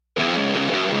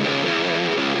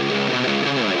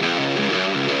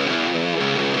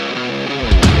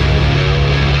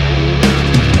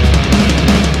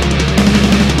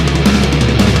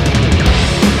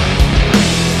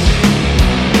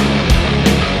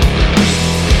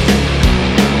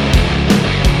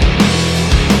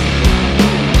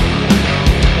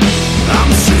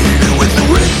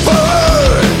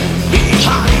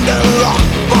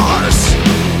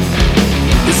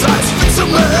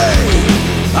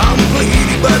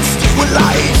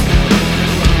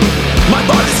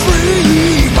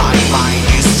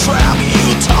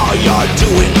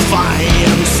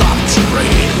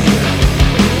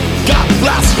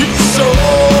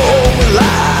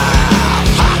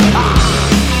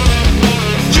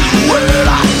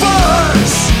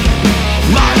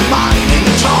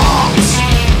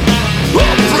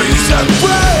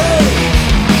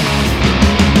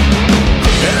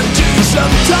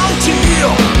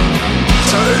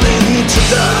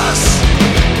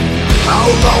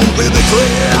along with the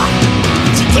clear,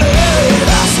 declared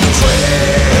as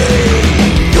betrayed.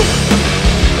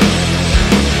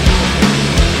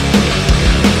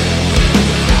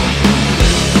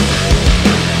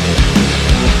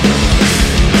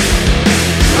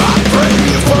 I pray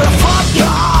for a fun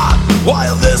God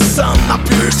while the sun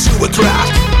appears to a crack.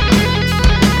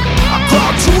 I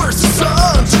crawl towards the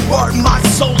sun to warm my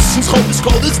soul since hope is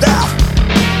cold as death.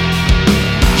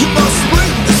 You must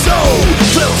bring the soul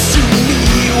close to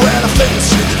me where the things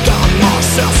should have gone more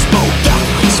self-spoken.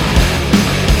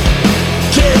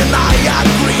 Can I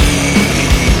agree?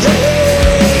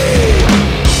 Yeah.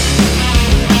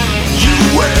 You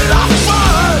were the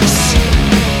first,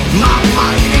 my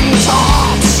mining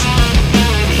thoughts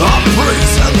of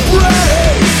prison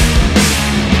break.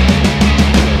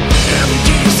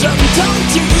 Indecent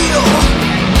until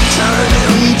turn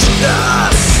into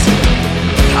dust.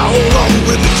 How long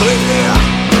will it clear?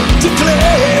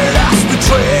 Declared as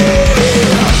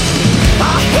betrayed.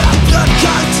 I had the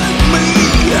guided me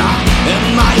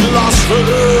and I lost her.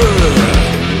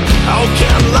 How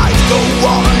can life go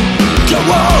on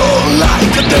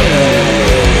like a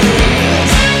death?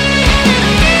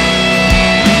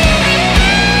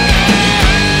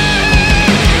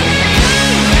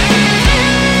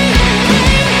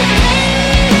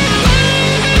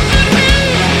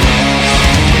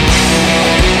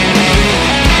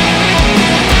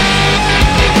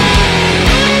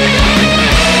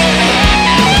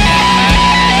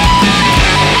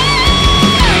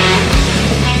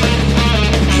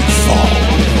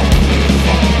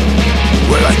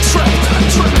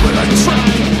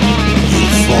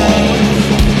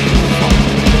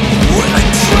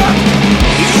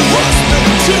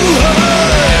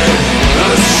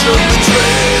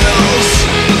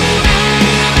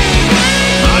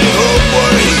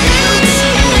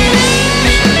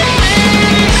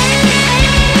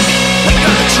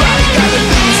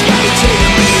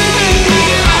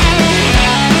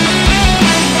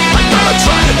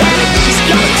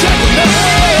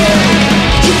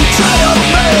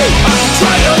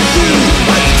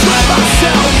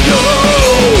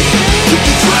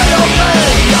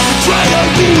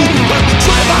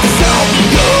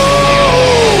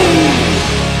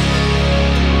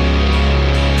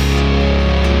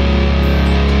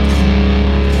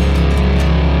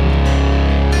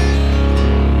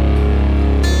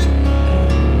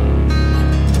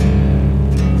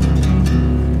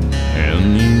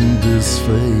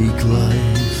 Fake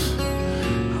life,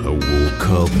 I woke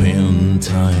up in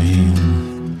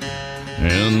time,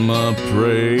 and I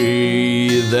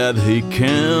pray that he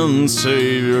can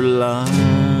save your life.